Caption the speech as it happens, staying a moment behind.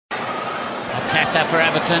better for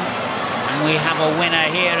Everton. And we have a winner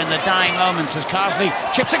here in the dying moments as Carsley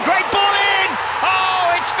chips a great ball in.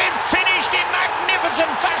 Oh, it's been finished in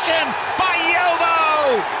magnificent fashion by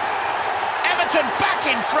Yobo. Everton back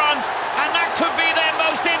in front, and that could be their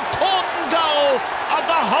most important goal of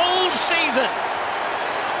the whole season.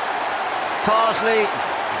 Carsley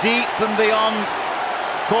deep and beyond,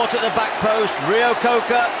 caught at the back post. Rio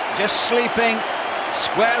Coca just sleeping,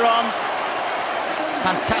 square on.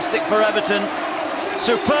 Fantastic for Everton,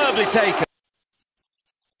 superbly taken.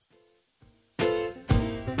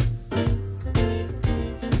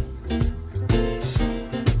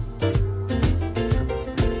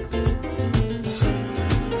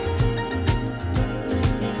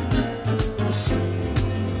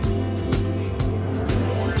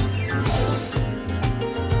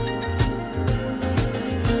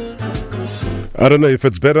 I don't know if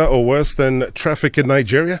it's better or worse than traffic in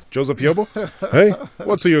Nigeria, Joseph Yobo. Hey,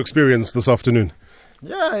 what's your experience this afternoon?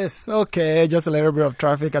 Yeah, it's okay. Just a little bit of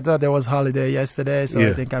traffic. I thought there was holiday yesterday, so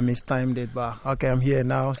I think I mistimed it. But okay, I'm here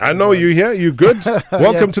now. So I know you're here. You good?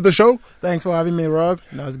 Welcome Yes. to the show. Thanks for having me, Rob.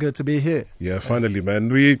 No, it's good to be here. Yeah, finally,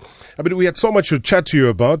 man. We had so much to chat to you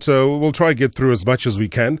about. We'll try to get through as much as we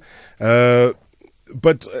can.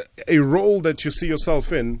 But a role that you see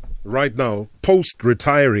yourself in right now,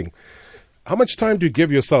 post-retiring, how much time do you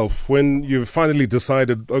give yourself when you've finally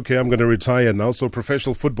decided, okay, I'm going to retire now, so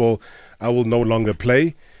professional football I will no longer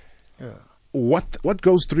play? Yeah. What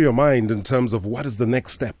goes through your mind in terms of what is the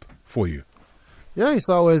next step for you? Yeah, it's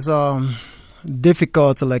always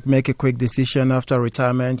difficult to make a quick decision after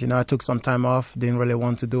retirement. I took some time off, didn't really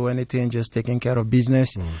want to do anything, just taking care of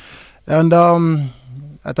business. And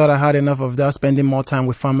I thought I had enough of that, spending more time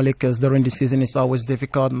with family, because during the season it's always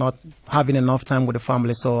difficult not having enough time with the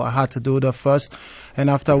family. So I had to do that first. And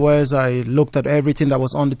afterwards, I looked at everything that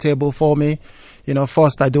was on the table for me.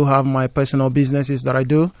 First, I do have my personal businesses that I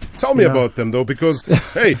do. Tell me about them, though, because,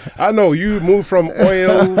 hey, I know you moved from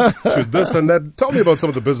oil to this and that. Tell me about some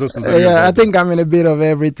of the businesses that you're I think I'm in a bit of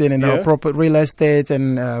everything, proper real estate,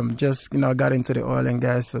 and just, got into the oil and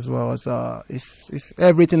gas as well. So it's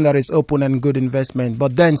everything that is open and good investment.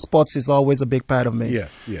 But then sports is always a big part of me.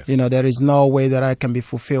 Yeah. There is no way that I can be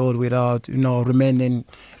fulfilled without, remaining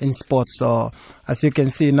in sports. So as you can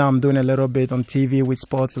see now, I'm doing a little bit on TV with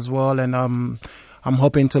sports as well, and I'm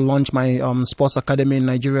hoping to launch my sports academy in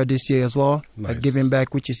Nigeria this year as well. Nice. Giving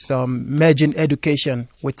back, which is merging education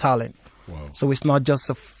with talent. Wow. So it's not just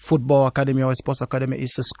a football academy or a sports academy,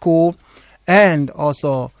 it's a school, and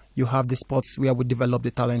also you have the sports where we develop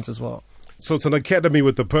the talents as well. So it's an academy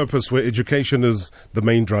with a purpose where education is the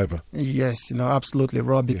main driver. Yes, absolutely,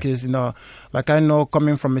 Rob, because, I know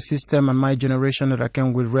coming from a system and my generation that I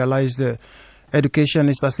can realize that education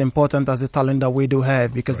is as important as the talent that we do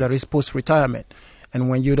have, because there is post-retirement. And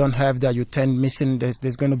when you don't have that, you tend missing,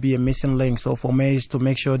 there's going to be a missing link. So for me, is to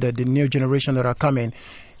make sure that the new generation that are coming,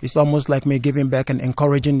 it's almost like me giving back and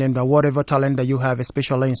encouraging them that whatever talent that you have,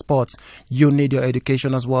 especially in sports, you need your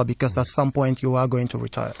education as well, because at some point you are going to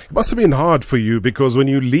retire. It must have been hard for you, because when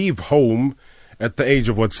you leave home at the age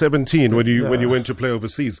of 17, when you went to play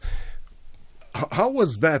overseas, how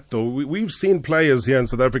was that though? We've seen players here in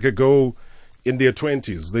South Africa go in their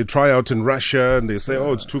 20s. They try out in Russia and they say,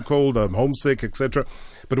 oh, it's too cold, I'm homesick, etc.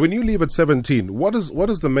 But when you leave at 17, what is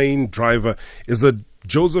the main driver? Is it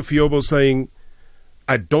Joseph Yobo saying,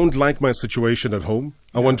 I don't like my situation at home.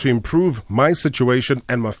 I want to improve my situation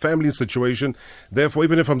and my family's situation. Therefore,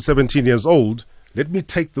 even if I'm 17 years old, let me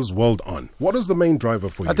take this world on. What is the main driver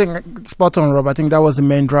for you? I think, spot on, Rob. I think that was the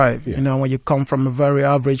main drive. Yeah. When you come from a very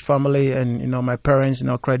average family and, my parents,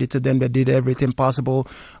 credit to them, they did everything possible.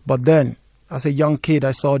 But then, as a young kid,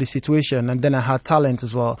 I saw the situation, and then I had talent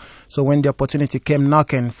as well. So when the opportunity came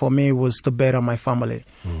knocking, for me, it was to better my family.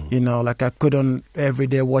 I couldn't every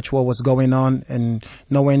day watch what was going on, and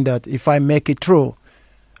knowing that if I make it through,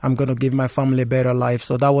 I'm going to give my family a better life.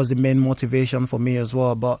 So that was the main motivation for me as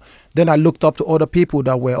well. But then I looked up to other people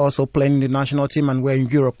that were also playing in the national team and were in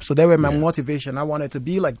Europe. So they were my motivation. I wanted to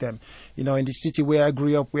be like them. In the city where I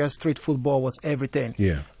grew up, where street football was everything.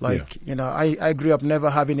 I grew up never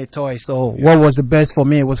having a toy. So what was the best for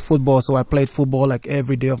me was football. So I played football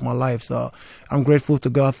every day of my life. So I'm grateful to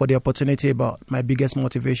God for the opportunity. But my biggest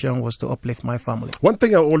motivation was to uplift my family. One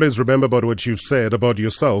thing I always remember about what you've said about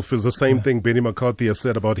yourself is the same thing Benny McCarthy has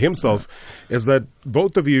said about himself, is that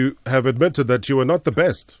both of you have admitted that you are not the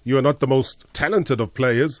best. You are not the most talented of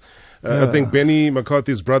players. I think Benny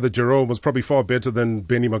McCarthy's brother Jerome was probably far better than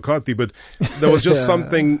Benny McCarthy, but there was just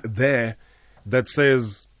something there that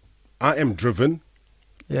says, I am driven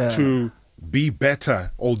to be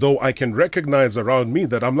better, although I can recognize around me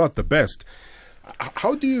that I'm not the best.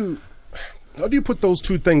 How do you How do you put those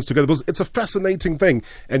two things together? Because it's a fascinating thing,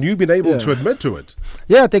 and you've been able to admit to it.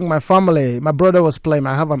 Yeah, I think my family, my brother was playing.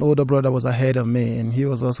 I have an older brother who was ahead of me, and he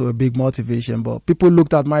was also a big motivation. But people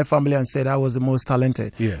looked at my family and said I was the most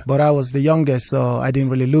talented. Yeah. But I was the youngest, so I didn't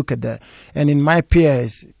really look at that. And in my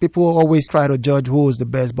peers, people always try to judge who was the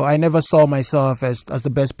best, but I never saw myself as the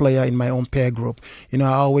best player in my own peer group. You know,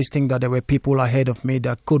 I always think that there were people ahead of me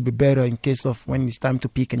that could be better in case of when it's time to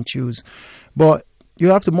pick and choose. But you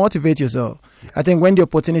have to motivate yourself. I think when the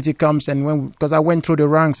opportunity comes, and because I went through the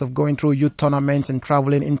ranks of going through youth tournaments and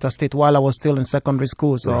traveling interstate while I was still in secondary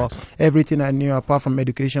school, so everything I knew apart from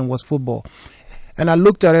education was football. And I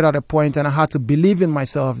looked at it at a point, and I had to believe in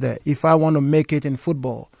myself that if I want to make it in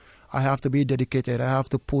football, I have to be dedicated. I have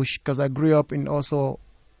to push, because I grew up in also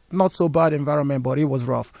not so bad environment, but it was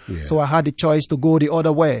rough. Yeah. So I had the choice to go the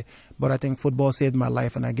other way. But I think football saved my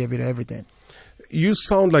life, and I gave it everything. You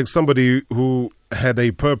sound like somebody who had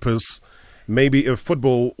a purpose. Maybe if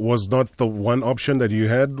football was not the one option that you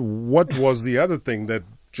had, what was the other thing that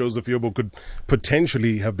Joseph Yobo could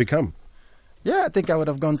potentially have become? Yeah, I think I would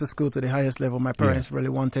have gone to school to the highest level. My parents really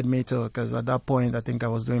wanted me to, because at that point I think I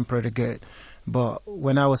was doing pretty good. But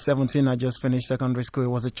when I was 17, I just finished secondary school. It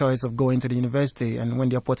was a choice of going to the university. And when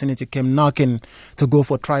the opportunity came knocking to go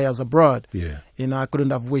for trials abroad, you know, I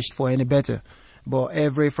couldn't have wished for any better. But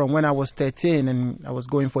from when I was 13 and I was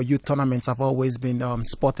going for youth tournaments, I've always been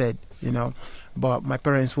spotted, you know. But my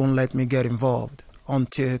parents won't let me get involved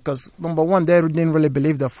because, number one, they didn't really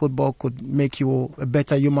believe that football could make you a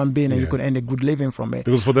better human being and you could earn a good living from it.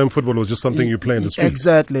 Because for them, football was just something you play in the street.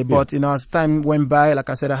 Exactly. But, you know, as time went by, like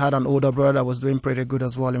I said, I had an older brother that was doing pretty good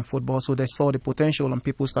as well in football. So they saw the potential and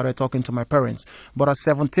people started talking to my parents. But at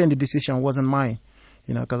 17, the decision wasn't mine.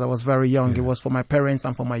 You know, because I was very young. It was for my parents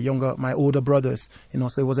and for my older brothers. You know,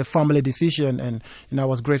 so it was a family decision, and you know, I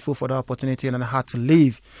was grateful for the opportunity, and I had to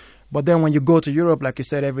leave. But then when you go to Europe, like you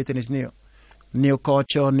said, everything is new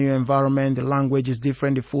culture, new environment. The language is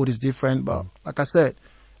different, the food is different. But like I said,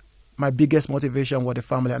 my biggest motivation was the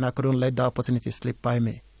family, and I couldn't let that opportunity slip by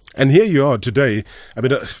me. And here you are today. I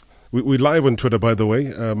mean, we're live on Twitter, by the way,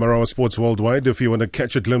 Marawa Sports Worldwide. If you want to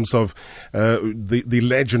catch a glimpse of the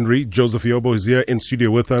legendary Joseph Yobo, is here in studio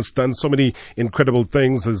with us, done so many incredible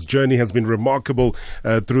things. His journey has been remarkable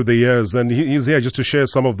through the years, and he's here just to share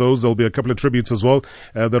some of those. There'll be a couple of tributes as well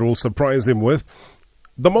that will surprise him with.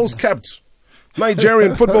 The most kept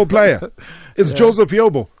Nigerian football player is Joseph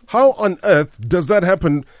Yobo. How on earth does that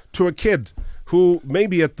happen to a kid who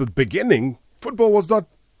maybe at the beginning, football was not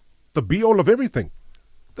the be-all of everything?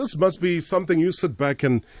 This must be something you sit back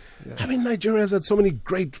and... I mean, Nigeria has had so many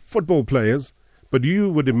great football players, but you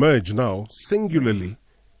would emerge now singularly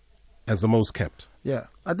as the most kept. Yeah,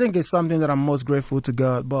 I think it's something that I'm most grateful to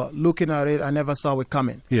God, but looking at it, I never saw it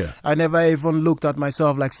coming. Yeah. I never even looked at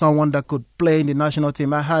myself like someone that could play in the national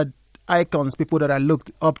team. I had icons, people that I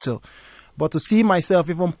looked up to. But to see myself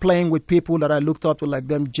even playing with people that I looked up to, like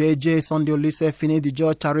them, JJ, Sunday Olise, Finidi,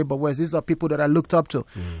 George, Taribo West, these are people that I looked up to.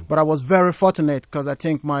 But I was very fortunate because I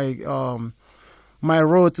think my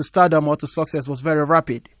road to stardom or to success was very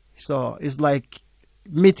rapid. So it's like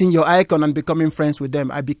meeting your icon and becoming friends with them.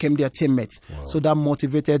 I became their teammates. Wow. So that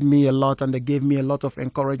motivated me a lot, and they gave me a lot of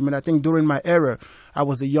encouragement. I think during my era, I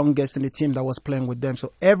was the youngest in the team that was playing with them.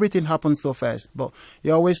 So everything happened so fast. But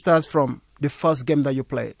it always starts from the first game that you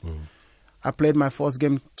played. I played my first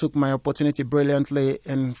game, took my opportunity brilliantly,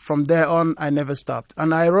 and from there on, I never stopped.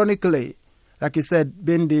 And ironically, like you said,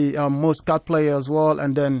 being the most cut player as well,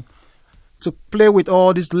 and then to play with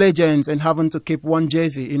all these legends and having to keep one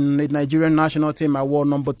jersey in the Nigerian national team, I wore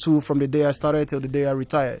number 2 from the day I started till the day I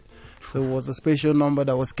retired. So it was a special number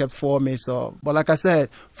that was kept for me. So, but like I said,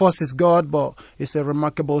 first is God, but it's a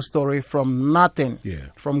remarkable story from nothing,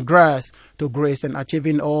 from grass to grace, and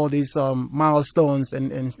achieving all these milestones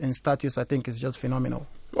and status. I think is just phenomenal.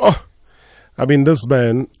 Oh, I mean, this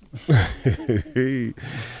man.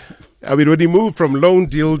 I mean, when he moved from loan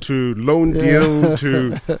deal to loan deal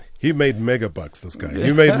to... He made mega bucks, this guy.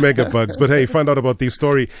 He made mega bucks. But hey, find out about the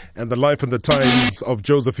story and the life and the times of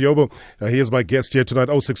Joseph Yobo. He is my guest here tonight,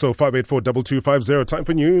 060-584-2250. Time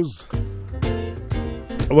for news.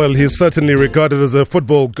 Well, he's certainly regarded as a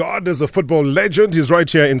football god, as a football legend. He's right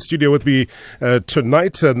here in studio with me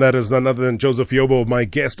tonight, and that is none other than Joseph Yobo, my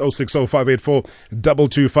guest,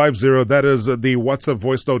 060-584-2250. That is the WhatsApp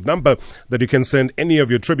voice note number that you can send any of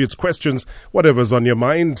your tributes, questions, whatever's on your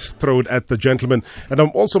mind, throw it at the gentleman. And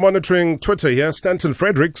I'm also monitoring Twitter here. Stanton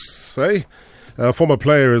Fredericks, hey? Former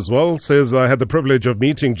player as well, says, I had the privilege of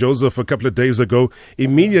meeting Joseph a couple of days ago.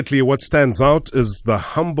 Immediately what stands out is the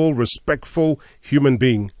humble, respectful human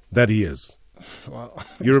being that he is. Wow.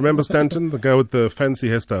 You remember Stanton, the guy with the fancy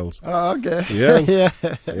hairstyles? Oh, okay. Yeah.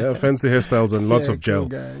 yeah. Fancy hairstyles and lots of gel. Cool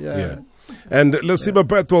guy. Yeah. And Lasiba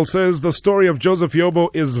Bethwell says the story of Joseph Yobo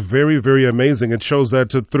is very, very amazing. It shows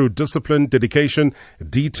that through discipline, dedication,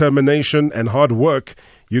 determination, and hard work,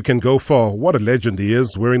 you can go far. What a legend he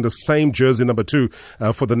is, wearing the same jersey number 2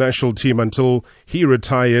 for the national team until he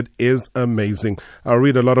retired is amazing. I'll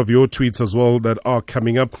read a lot of your tweets as well that are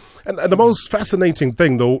coming up. And the most fascinating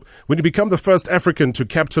thing, though, when you become the first African to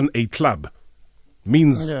captain a club,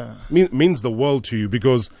 means the world to you,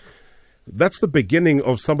 because that's the beginning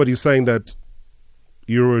of somebody saying that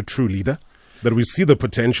you're a true leader, that we see the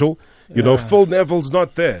potential. You know, Phil Neville's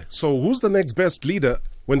not there. So who's the next best leader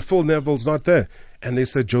when Phil Neville's not there? And they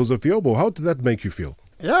said Joseph Yobo. How did that make you feel?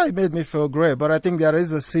 Yeah, it made me feel great. But I think there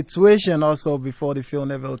is a situation also before the Phil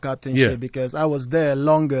Neville captainship, because I was there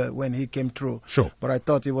longer when he came through. Sure. But I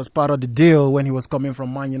thought it was part of the deal when he was coming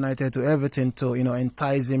from Man United to Everton to,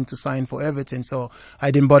 entice him to sign for Everton. So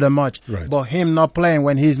I didn't bother much. Right. But him not playing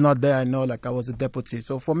when he's not there, I know like I was a deputy.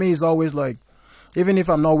 So for me, it's always like, even if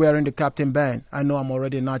I'm not wearing the captain band, I know I'm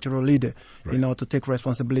already a natural leader, to take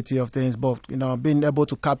responsibility of things. But, being able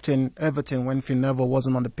to captain Everton when Phil Neville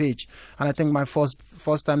wasn't on the pitch. And I think my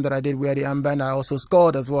first time that I did wear the armband, I also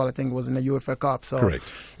scored as well. I think it was in the UEFA Cup. So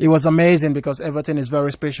It was amazing because Everton is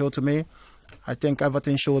very special to me. I think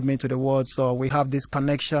Everton showed me to the world. So we have this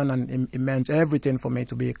connection, and it meant everything for me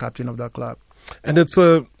to be a captain of that club. And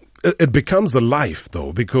it becomes a life,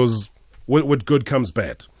 though, because with good comes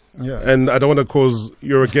bad. Yeah. And I don't want to cause,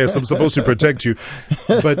 you're a guest, I'm supposed to protect you.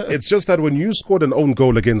 But it's just that when you scored an own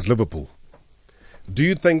goal against Liverpool, do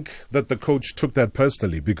you think that the coach took that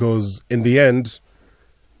personally? Because in the end,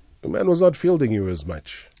 the man was not fielding you as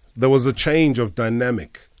much. There was a change of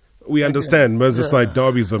dynamic. We understand Merseyside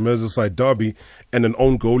derby is a Merseyside derby, and an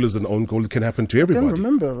own goal is an own goal. It can happen to everybody. I can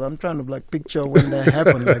remember. I'm trying to picture when that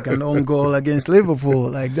happened, like an own goal against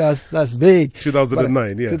Liverpool. Like that's big.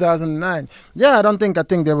 2009, 2009. Yeah, I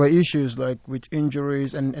think there were issues like with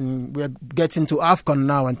injuries, and we're getting to AFCON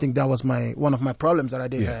now. I think that was one of my problems that I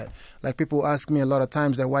did have. Like people ask me a lot of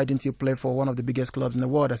times that why didn't you play for one of the biggest clubs in the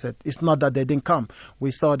world? I said, it's not that they didn't come. We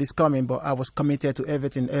saw this coming, but I was committed to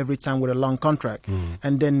everything every time with a long contract.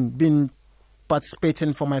 And then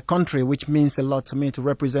participating for my country, which means a lot to me to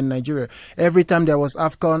represent Nigeria. Every time there was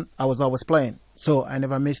AFCON, I was always playing. So I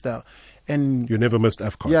never missed out. And you never missed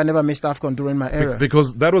AFCON? Yeah, I never missed AFCON during my era.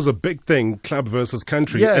 Because that was a big thing, club versus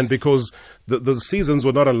country. Yes. And because the seasons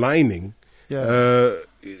were not aligning,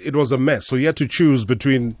 it was a mess. So you had to choose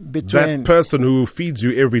between that person who feeds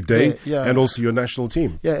you every day and also your national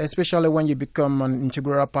team. Yeah, especially when you become an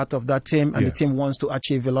integral part of that team and the team wants to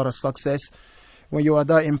achieve a lot of success. When you are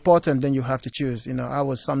that important, then you have to choose. I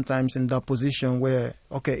was sometimes in that position where,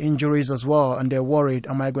 injuries as well, and they're worried,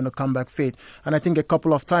 am I going to come back fit? And I think a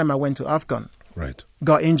couple of times I went to AFCON,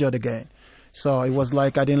 got injured again. So it was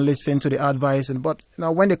like I didn't listen to the advice. But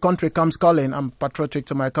when the country comes calling, I'm patriotic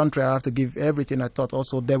to my country. I have to give everything. I thought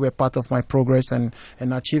also they were part of my progress and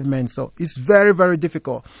achievement. So it's very, very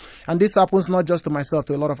difficult. And this happens not just to myself,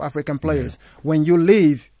 to a lot of African players. When you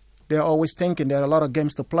leave, they're always thinking there are a lot of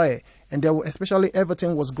games to play. And especially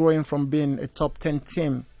Everton was growing from being a top 10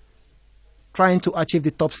 team, trying to achieve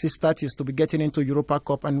the top 6 status to be getting into Europa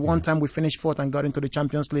Cup. And one time we finished 4th and got into the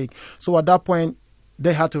Champions League. So at that point,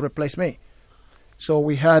 they had to replace me. So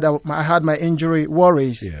I had my injury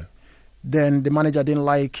worries. Then the manager didn't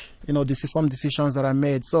like, some decisions that I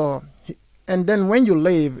made. So, and then when you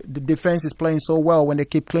leave, the defense is playing so well. When they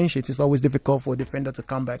keep clean sheets, it's always difficult for a defender to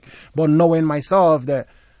come back. But knowing myself that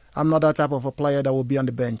I'm not that type of a player that will be on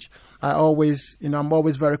the bench. I'm always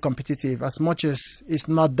very competitive. As much as it's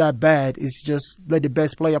not that bad, it's just let the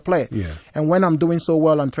best player play. And when I'm doing so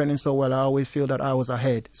well and training so well, I always feel that I was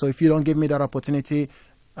ahead. So if you don't give me that opportunity,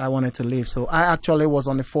 I wanted to leave. So I actually was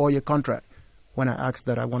on a 4-year contract when I asked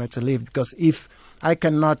that I wanted to leave, because if I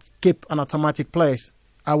cannot keep an automatic place,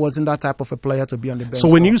 I wasn't that type of a player to be on the bench. So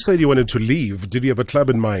when you said you wanted to leave, did you have a club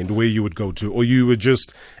in mind where you would go to? Or you were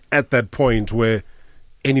just at that point where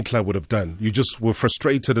any club would have done? You just were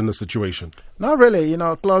frustrated in the situation? Not really.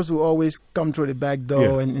 Clubs will always come through the back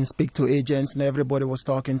door and speak to agents, and everybody was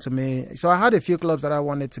talking to me. So I had a few clubs that I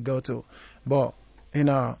wanted to go to. But,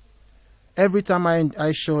 every time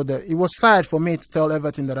I showed that, it was sad for me to tell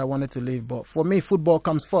Everton that I wanted to leave. But for me, football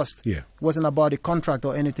comes first. It wasn't about the contract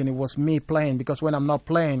or anything. It was me playing. Because when I'm not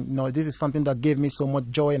playing, this is something that gave me so much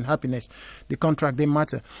joy and happiness. The contract didn't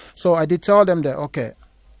matter. So I did tell them that,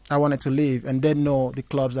 I wanted to leave, and they know the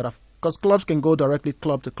clubs because clubs can go directly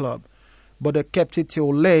club to club, but they kept it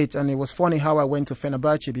till late. And it was funny how I went to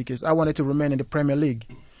Fenerbahce because I wanted to remain in the Premier League,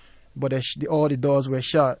 but all the doors were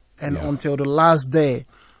shut. And until the last day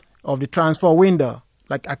of the transfer window,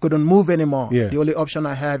 like I couldn't move anymore. Yeah. The only option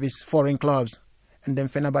I have is foreign clubs. And then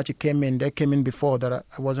Fenerbahce came in. They came in before that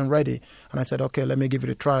I wasn't ready. And I said, okay, let me give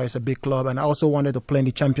it a try. It's a big club. And I also wanted to play in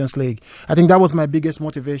the Champions League. I think that was my biggest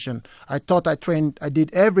motivation. I thought I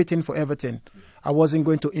did everything for Everton. I wasn't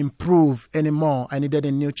going to improve anymore. I needed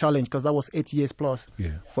a new challenge because that was 8 years plus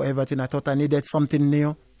for Everton. I thought I needed something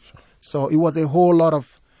new. So it was a whole lot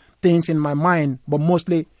of things in my mind, but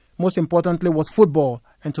most importantly was football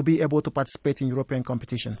and to be able to participate in European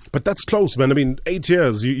competitions. But that's close, man. I mean, 8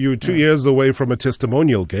 years. You're 2 years away from a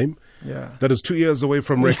testimonial game. Yeah. That is 2 years away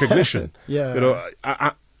from recognition. Yeah. You know,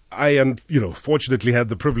 I fortunately had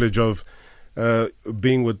the privilege of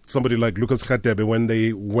being with somebody like Lucas Khatebe when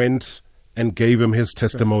they went and gave him his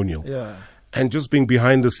testimonial. Yeah. And just being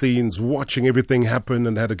behind the scenes, watching everything happen,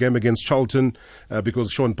 and had a game against Charlton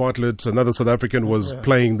because Sean Bartlett, another South African, was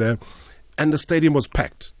playing there. And the stadium was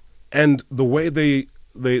packed. And the way they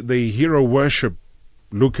hero worship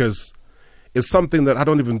Lucas is something that I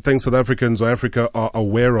don't even think South Africans or Africa are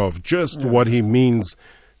aware of, just what he means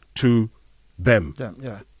to them.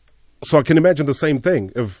 Yeah. So I can imagine the same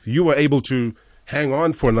thing. If you were able to hang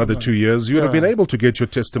on for another 2 years, you would have been able to get your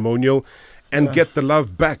testimonial and get the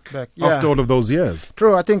love back after all of those years.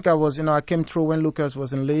 True. I think I came through when Lucas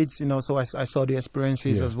was in Leeds, so I saw the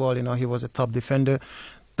experiences as well. He was a top defender.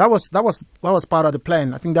 That was part of the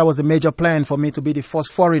plan. I think that was a major plan for me to be the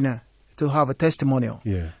first foreigner to have a testimonial.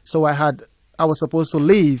 Yeah. So I was supposed to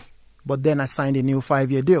leave, but then I signed a new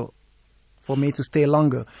 5-year deal for me to stay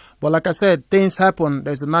longer. But like I said, things happen.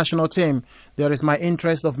 There's a national team. There is my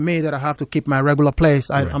interest of me that I have to keep my regular place.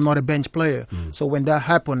 I'm not a bench player. So when that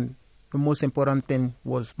happened, the most important thing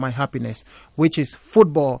was my happiness, which is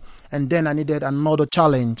football. And then I needed another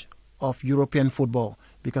challenge of European football.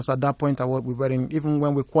 Because at that point, even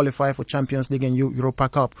when we qualified for Champions League and Europa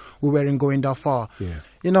Cup, we weren't going that far.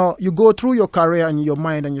 Yeah. You go through your career and your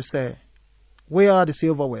mind and you say, where are the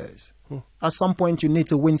silverwares? At some point, you need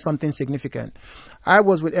to win something significant. I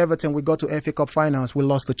was with Everton. We got to FA Cup finals. We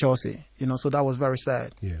lost to Chelsea. So that was very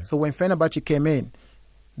sad. Yeah. So when Fenerbahce came in,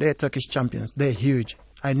 they're Turkish champions. They're huge.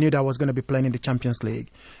 I knew that I was going to be playing in the Champions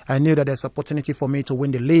League. I knew that there's opportunity for me to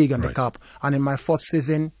win the league and the cup. And in my first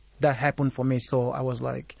season, that happened for me. So I was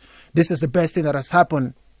like, this is the best thing that has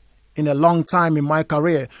happened in a long time in my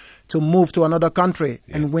career, to move to another country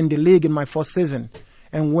and win the league in my first season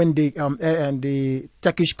and win the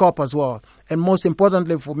Turkish Cup as well. And most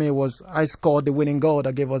importantly for me was I scored the winning goal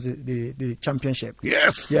that gave us the championship.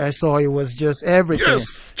 Yes. Yeah, so it was just everything.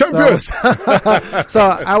 Yes, champions. So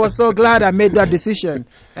I was so glad I made that decision.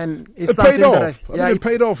 And it paid off. It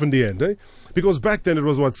paid off in the end, eh? Because back then it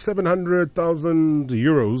was 700,000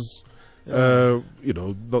 euros.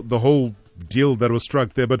 The whole deal that was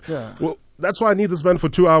struck there. But well, that's why I need this man for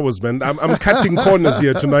 2 hours, man. I'm cutting corners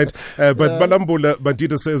here tonight. But Balambula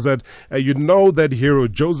Bandita says that that hero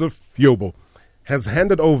Joseph Yobo has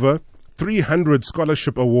handed over 300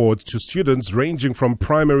 scholarship awards to students ranging from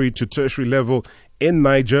primary to tertiary level in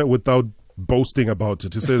Niger without boasting about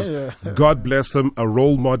it. He says, God bless him, a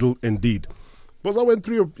role model indeed. Because I went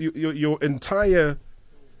through your entire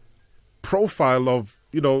profile of,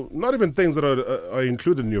 not even things that are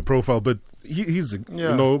included in your profile, but he's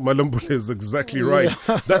Malambule is exactly right.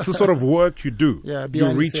 That's the sort of work you do. Yeah,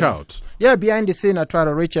 you reach out. Yeah, behind the scene, I try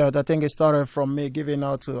to reach out. I think it started from me giving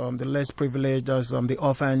out to the less privileged, the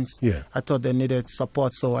orphans. Yeah. I thought they needed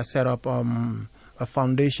support, so I set up a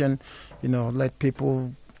foundation, let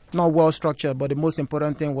people, not well structured, but the most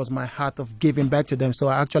important thing was my heart of giving back to them. So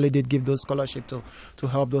I actually did give those scholarships to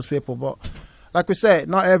help those people. But like we said,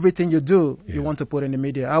 not everything you do, you want to put in the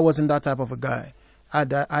media. I wasn't that type of a guy.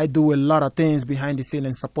 I do a lot of things behind the scene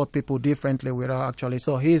and support people differently without actually.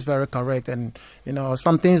 So he's very correct. And,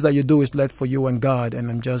 some things that you do is left for you and God. And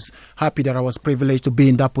I'm just happy that I was privileged to be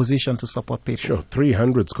in that position to support people. Sure,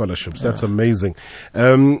 300 scholarships. That's amazing.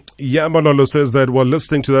 Manolo says that while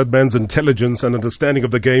listening to that man's intelligence and understanding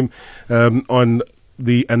of the game on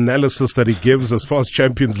the analysis that he gives as far as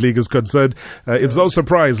Champions League is concerned, it's no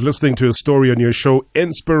surprise listening to his story on your show.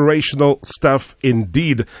 Inspirational stuff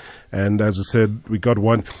indeed. And as I said, we got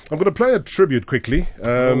one. I'm going to play a tribute quickly. I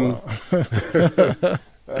don't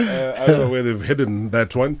know where they've hidden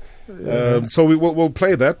that one. So we'll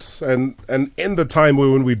play that. And in the time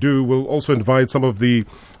when we do, we'll also invite some of the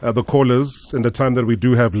callers in the time that we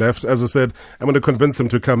do have left. As I said, I'm going to convince him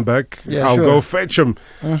to come back. I'll go fetch him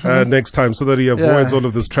next time so that he avoids all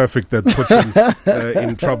of this traffic that puts him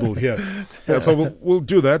in trouble here. So we'll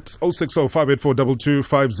do that.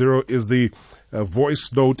 060-584-2250 is the voice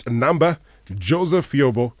note number. Joseph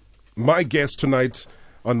Yobo, my guest tonight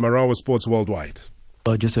on Marawa Sports Worldwide.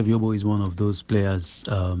 Joseph Yobo is one of those players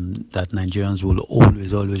that Nigerians will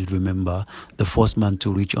always remember. The first man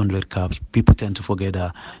to reach 100 caps. People tend to forget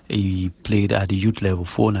that he played at the youth level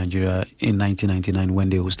for Nigeria in 1999 when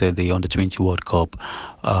they hosted the Under-20 World Cup.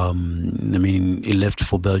 He left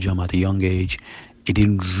for Belgium at a young age. He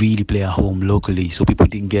didn't really play at home locally, so people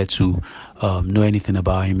didn't get to know anything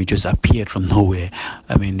about him. He just appeared from nowhere.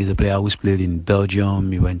 He's a player who's played in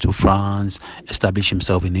Belgium. He went to France, established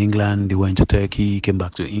himself in England. He went to Turkey, came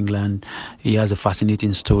back to England. He has a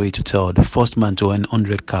fascinating story to tell. The first man to earn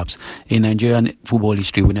 100 caps. In Nigerian football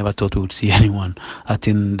history, we never thought we would see anyone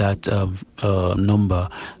attain that number.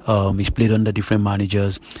 He's played under different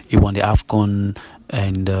managers. He won the AFCON,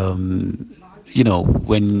 and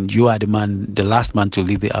when you are the last man to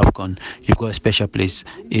leave the AFCON, you've got a special place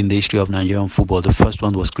in the history of Nigerian football. The first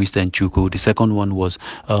one was Christian Chukwu. The second one was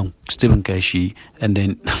Stephen Keshi. And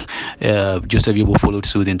then Joseph Yobo followed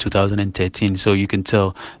suit in 2013. So you can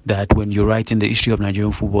tell that when you're writing the history of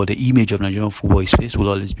Nigerian football, the image of Nigerian football, his face will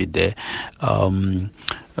always be there.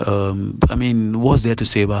 What's there to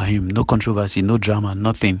say about him? No controversy, no drama,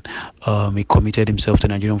 nothing. He committed himself to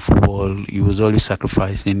Nigerian football. He was always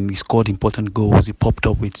sacrificing. He scored important goals. He popped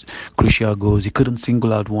up with crucial goals. He couldn't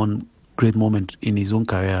single out one great moment in his own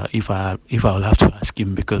career if I will have to ask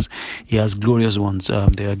him, because he has glorious ones.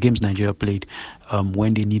 There are games Nigeria played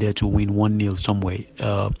when they needed to win 1-0 somewhere.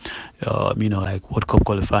 Like World Cup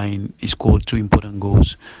qualifying, he scored 2 important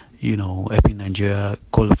goals, helping Nigeria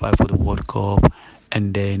qualify for the World Cup.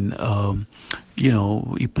 And then,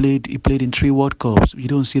 he played in 3 World Cups. You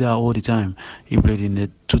don't see that all the time. He played in the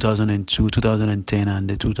 2002, 2010, and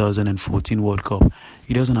the 2014 World Cup.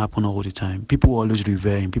 It doesn't happen all the time. People will always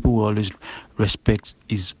revere him. People will always respect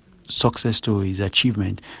his success story, his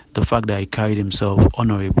achievement, the fact that he carried himself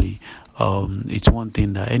honorably. It's one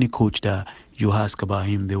thing that any coach that you ask about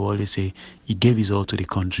him, they will always say he gave his all to the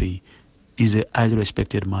country. He's a highly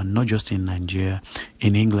respected man, not just in Nigeria,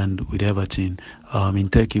 in England with Everton, in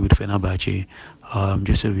Turkey with Fenerbahce,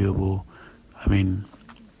 Joseph Yobo.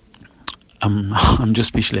 I'm just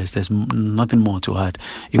speechless. There's nothing more to add.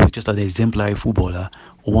 He was just an exemplary footballer,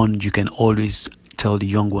 one you can always tell the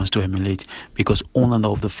young ones to emulate, because on and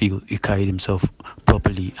off the field he carried himself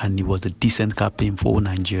properly, and he was a decent captain for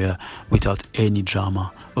Nigeria without any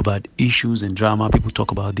drama. About issues and drama, people talk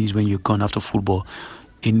about these when you're gone after football.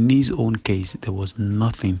 In his own case, there was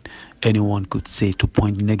nothing anyone could say to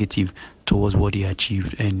point negative towards what he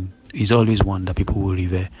achieved, and he's always one that people will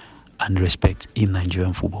revere and respect in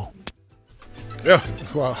Nigerian football. Yeah,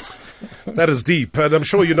 wow, that is deep, and I'm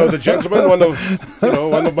sure you know the gentleman, one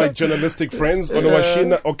of my journalistic friends,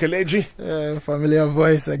 Onowashina Okeleji. Familiar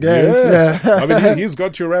voice, I guess. Yeah. He's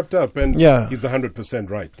got you wrapped up, and he's 100%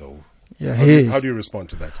 right, though. Yeah, how do you respond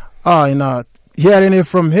to that? Hearing it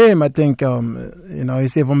from him, I think,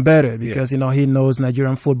 it's even better because, he knows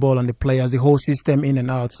Nigerian football and the players, the whole system in and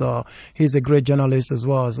out. So he's a great journalist as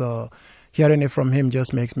well. So hearing it from him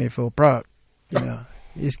just makes me feel proud.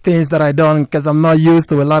 It's things that I done because I'm not used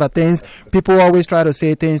to a lot of things. People always try to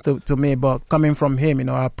say things to me, but coming from him,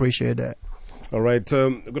 I appreciate that. All right.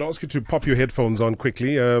 I'm going to ask you to pop your headphones on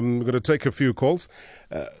quickly. We're going to take a few calls.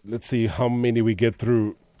 Let's see how many we get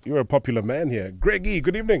through. You're a popular man here. Greg E.,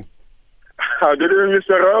 good evening. Good evening,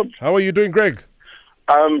 Mr. Rob. How are you doing, Greg?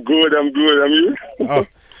 I'm good. And you?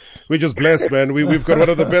 We're just blessed, man. We've got one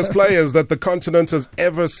of the best players that the continent has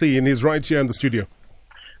ever seen. He's right here in the studio.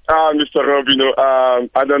 Mr. Rob,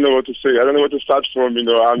 I don't know what to say. I don't know what to start from, this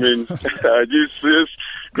is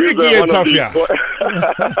He's my biggest bros. Yeah.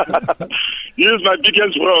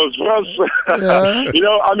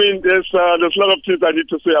 There's a lot of things I need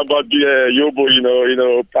to say about the Yobo,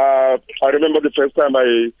 I remember the first time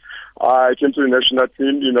I came to the national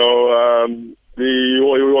team, he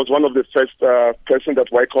was one of the first person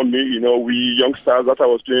that welcomed me. We youngsters that I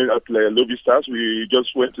was playing at Lobby Stars, we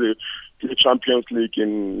just went to the Champions League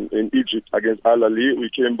in Egypt against Al Ahly. We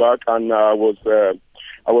came back and I was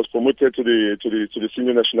promoted to the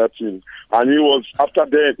senior national team. And it was after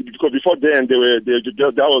then, because before then they played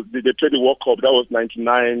the World Cup. That was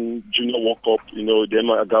 '99 Junior World Cup. Them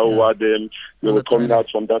Agawa, they were coming out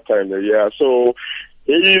from that time. So.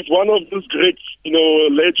 He is one of those great,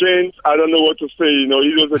 legends. I don't know what to say. He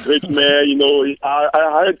was a great man. I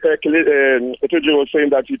heard Eteji was saying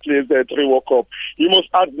that he plays 3 World Cup. He must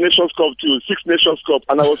add Nations Cup too, 6 Nations Cup,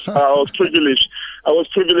 and I was privileged I was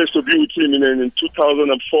privileged to be with him in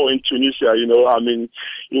 2004 in Tunisia. You know, I mean,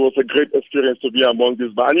 it was a great experience to be among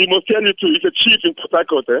this band. And he must tell you too, he's a chief in Port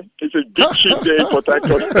Harcourt. He's a big chief there in Port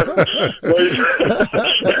Harcourt.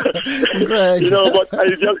 You know, but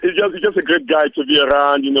he's just a great guy to be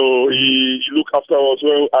around. You know, he looked after us.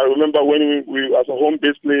 Well, I remember when we as a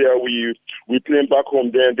home-based player, we playing back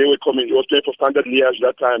home. Then they were coming. He was playing for Standard Liège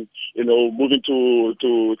that time. You know, moving to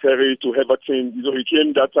Terry to Everton. You know, he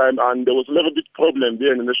came that time, and there was a little bit problem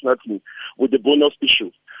there in the national team with the bonus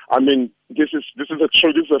issue. I mean, this is a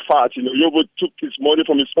truth. This is a fact. You know, Yobo took his money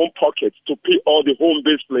from his own pocket to pay all the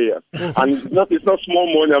home-based players, and it's not small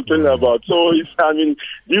money I'm telling you about. So this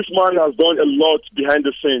man has done a lot behind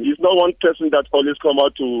the scenes. He's not one person that always come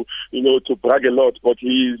out to brag a lot, but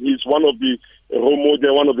he's one of the role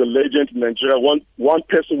model, one of the legends in Nigeria, one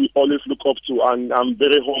person we always look up to, and I'm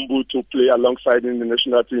very humble to play alongside in the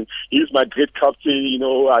national team. He's my great captain, you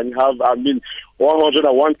know, and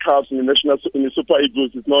 101 caps in the in the Super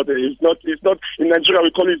Eagles. It's not in Nigeria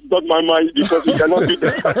we call it not my mind because we cannot do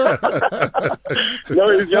that. No,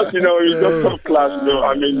 it's just top class. You know,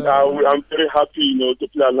 I mean, I'm very happy, you know, to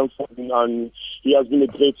play alongside him, and he has been a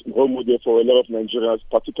great role model for a lot of Nigerians,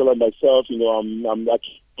 particularly myself. You know, I'm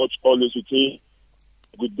always with him.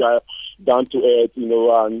 Good guy, down to earth, you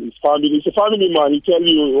know, and his family. He's a family man. He tell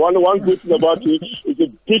you one good thing about him. He's a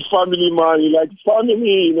big family man. He likes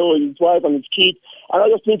family, you know, his wife and his kids. And I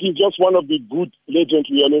just think he's just one of the good legends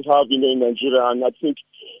we always have, you know, in Nigeria. And I think,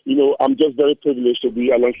 you know, I'm just very privileged to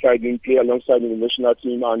be alongside him, play alongside him in the national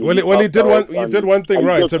team. And you did one thing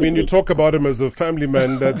right. I mean, you talk about him as a family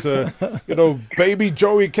man. That you know, baby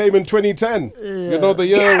Joey came in 2010. Yeah. You know, the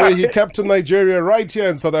year where he captained Nigeria right here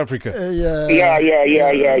in South Africa. Yeah,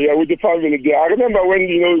 with the family there. I remember when,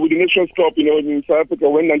 you know, with the Nations Cup, you know, in South Africa,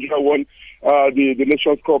 when Nigeria won the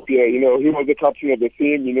Nations Cup here, you know, he was the captain of the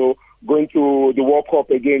team, you know, going to the World Cup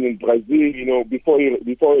again in Brazil, you know, before he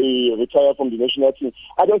retired from the national team.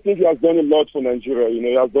 I just think he has done a lot for Nigeria, you know,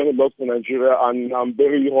 he has done a lot for Nigeria, and I'm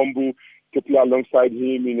very humble to play alongside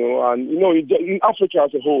him, you know, and, you know, in Africa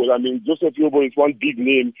as a whole, I mean, Joseph Yobo is one big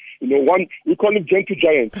name, you know, we call him Gentle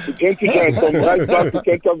Giant, the Gentle Giant from right back to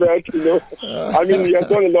center back, you know. I mean, he has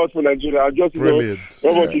done a lot for Nigeria. I just, you know,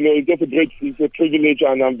 Robert, you know, it's a privilege,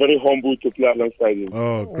 and I'm very humble to play alongside him.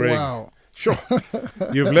 Oh, great. Wow. Sure.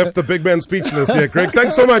 You've left the big man speechless here, Greg.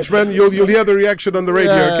 Thanks so much, man. You'll hear the reaction on the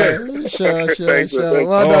radio, okay? Sure.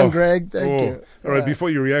 Well done, Greg. Thank you. All right, before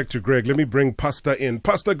you react to Greg, let me bring Pastor in.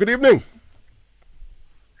 Pastor, good evening.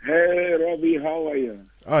 Hey, Robbie, how are you?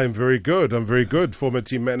 I'm very good. Former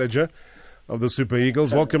team manager of the Super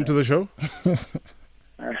Eagles. Welcome to the show.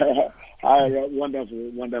 Hi,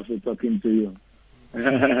 wonderful talking to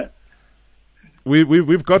you.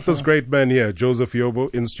 We've got this great man here, Joseph Yobo,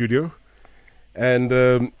 in studio. And,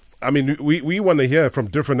 I mean, we want to hear from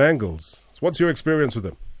different angles. What's your experience with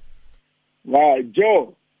him? Wow,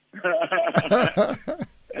 Joe.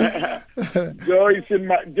 Joe is in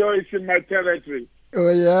my territory. Oh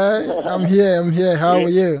yeah, I'm here. How are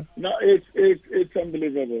you? No, it's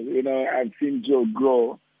unbelievable. You know, I've seen Joe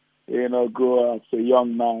grow. You know, grow as a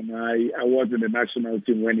young man. I was in the national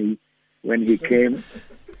team when he came.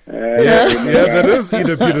 That is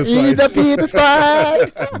Ida Peter side. Ida Peter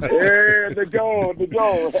side. The Joe.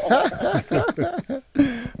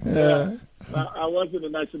 Yeah. I was in the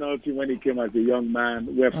national team when he came as a young man.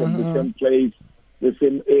 We're from the same place, the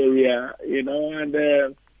same area, you know, and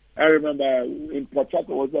I remember in Port Harcourt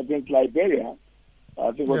was against Liberia.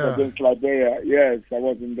 I think it was against Liberia. Yes, I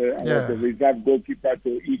was the reserve goalkeeper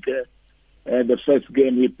to Ike. The first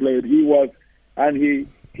game he played, he was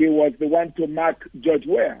the one to mark George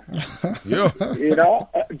Weah. You know,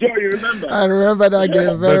 Joe, you remember? I remember that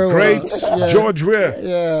game very well. The great George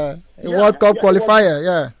Weah. World Cup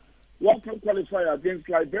qualifier. World Cup qualifier against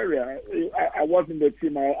Liberia. I was in the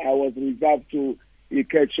team. I was reserved to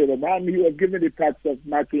Ike and he was given the task of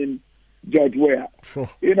marking George Weah.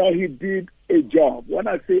 You know, he did a job. When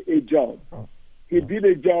I say a job, he did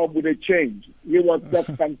a job with a change. He was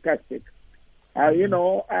just fantastic. You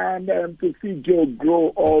know, and to see Joe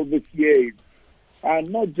grow all these years, and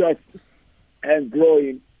not just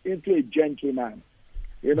growing into a gentleman.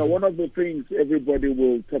 You know, one of the things everybody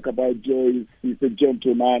will talk about Joe is he's a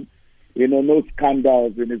gentleman. You know, no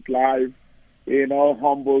scandals in his life. You know,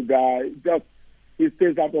 humble guy. Just he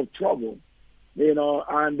stays out of trouble. You know,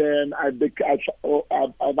 and then I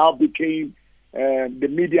now became the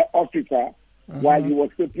media officer. While he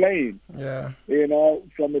was still playing, you know,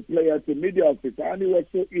 from a player to media officer, and it was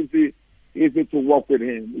so easy to work with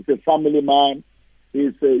him. He's a family man,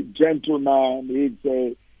 he's a gentleman, he's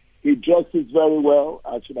He dresses very well.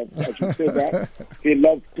 I should say that. He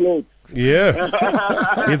loves clothes. Yeah.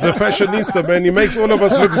 He's a fashionista, man. He makes all of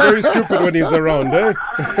us look very stupid when he's around, eh?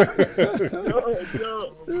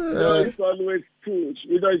 No, it's always push.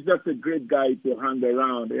 He's just a great guy to hang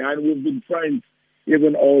around. And we've been friends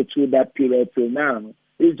even all through that period till now.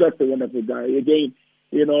 He's just a wonderful guy. Again,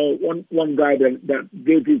 one guy that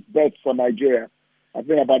gave his best for Nigeria. I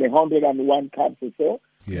think about 101 caps or so.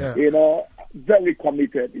 Yeah. Very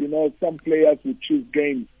committed. Some players would choose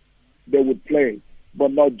games they would play,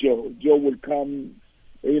 but not Joe. Joe would come,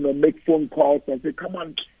 make phone calls and say, "Come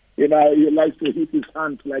on," he likes to hit his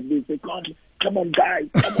hands like this. Say, "Come on, guys.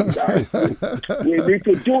 We need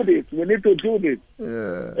to do this.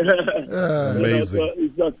 Yeah. Amazing.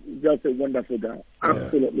 He's just a wonderful guy.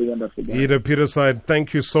 Absolutely wonderful guy. Ida Peterside,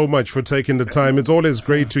 thank you so much for taking the time. It's always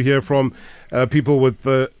great to hear from people with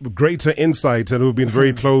greater insight and who've been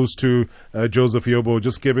very close to Joseph Yobo,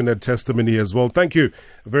 just giving that testimony as well. Thank you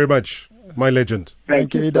very much, my legend.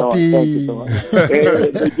 Thank you, Ida P.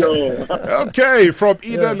 Okay, from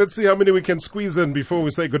Ida, let's see how many we can squeeze in before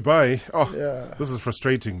we say goodbye. This is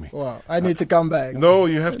frustrating me. Wow, I need to come back. No,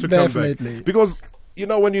 you have to come Definitely. back. Because,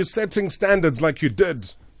 when you're setting standards like you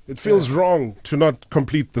did, it feels wrong to not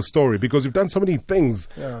complete the story because you've done so many things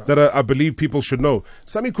that I believe people should know.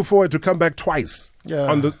 Sami Kufo had to come back twice,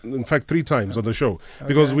 in fact 3 times on the show,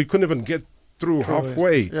 because we couldn't even get through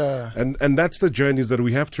halfway. Yeah. And that's the journeys that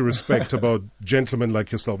we have to respect about gentlemen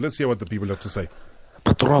like yourself. Let's hear what the people have to say.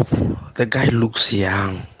 But Rob, the guy looks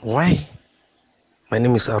young. Why? My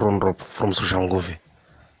name is Aaron Rob from Soshangove.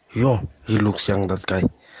 He looks young, that guy.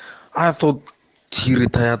 I thought he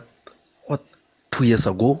retired, 2 years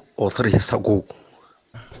ago or 3 years ago.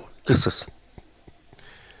 Jesus.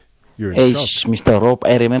 You're in shock. Mr. Rob,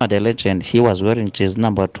 I remember the legend. He was wearing jersey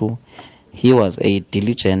number 2. He was a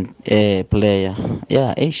diligent player.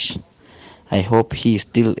 Yeah, I hope he's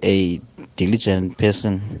still a diligent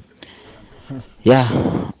person. Yeah,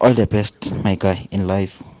 all the best, my guy, in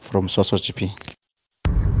life from Soso GP.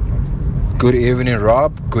 Good evening,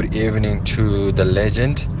 Rob. Good evening to the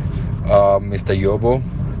legend, Mr. Yobo.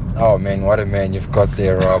 Oh man, what a man you've got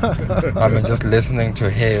there, Rob. I mean, just listening to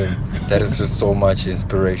him, that is just so much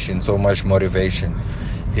inspiration, so much motivation.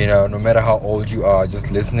 No matter how old you are,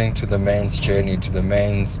 just listening to the man's journey, to the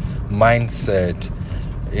man's mindset,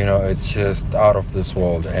 it's just out of this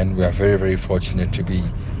world. And we are very, very fortunate to be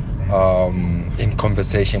in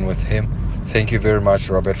conversation with him. Thank you very much,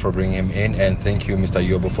 Robert, for bringing him in. And thank you, Mr.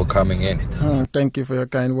 Yobo, for coming in. Thank you for your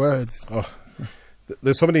kind words.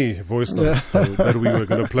 There's so many voice notes that we were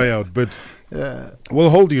going to play out, but we'll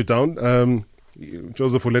hold you down.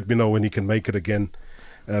 Joseph will let me know when he can make it again.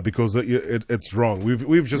 Because it's wrong.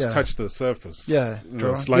 We've just touched the surface,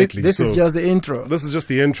 slightly. This is just the intro. This is just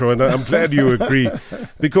the intro, and I'm glad you agree,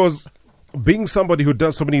 because being somebody who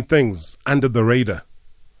does so many things under the radar,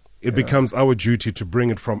 it becomes our duty to bring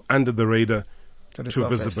it from under the radar to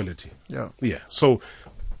visibility. Yeah. So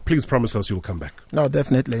please promise us you'll come back. No,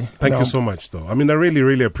 definitely. Thank you so much, though. I mean, I really,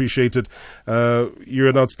 really appreciate it. You're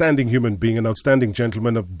an outstanding human being, an outstanding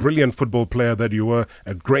gentleman, a brilliant football player that you were,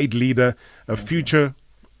 a great leader, a future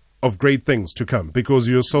of great things to come, because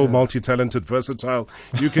you're so multi-talented, versatile.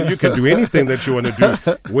 You can do anything that you want to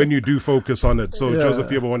do when you do focus on it. So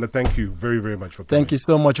Joseph Yobo, I want to thank you very, very much for coming. Thank you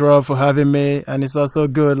so much, Rob, for having me. And it's also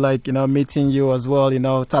good, meeting you as well,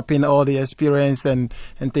 tapping all the experience and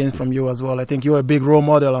things from you as well. I think you're a big role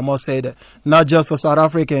model, I must say that, not just for South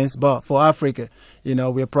Africans, but for Africa.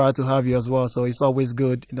 We're proud to have you as well. So it's always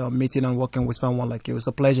good, meeting and working with someone like you. It's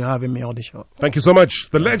a pleasure having me on the show. Thank you so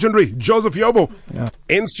much. The legendary Joseph Yobo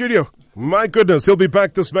in studio. My goodness, he'll be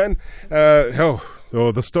back, this man.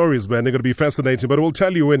 The stories, man, they're going to be fascinating. But we'll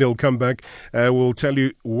tell you when he'll come back. We'll tell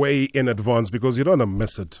you way in advance because you don't want to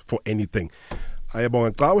miss it for anything.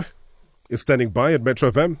 Ayabong Tawe is standing by at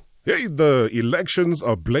Metro FM. Hey, the elections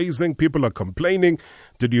are blazing. People are complaining.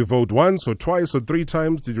 Did you vote once or twice or 3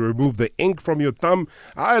 times? Did you remove the ink from your thumb?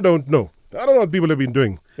 I don't know. I don't know what people have been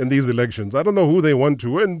doing in these elections. I don't know who they want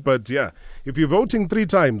to win, but if you're voting 3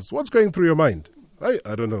 times, what's going through your mind? I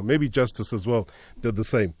don't know. Maybe Justice as well did the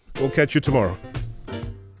same. We'll catch you tomorrow.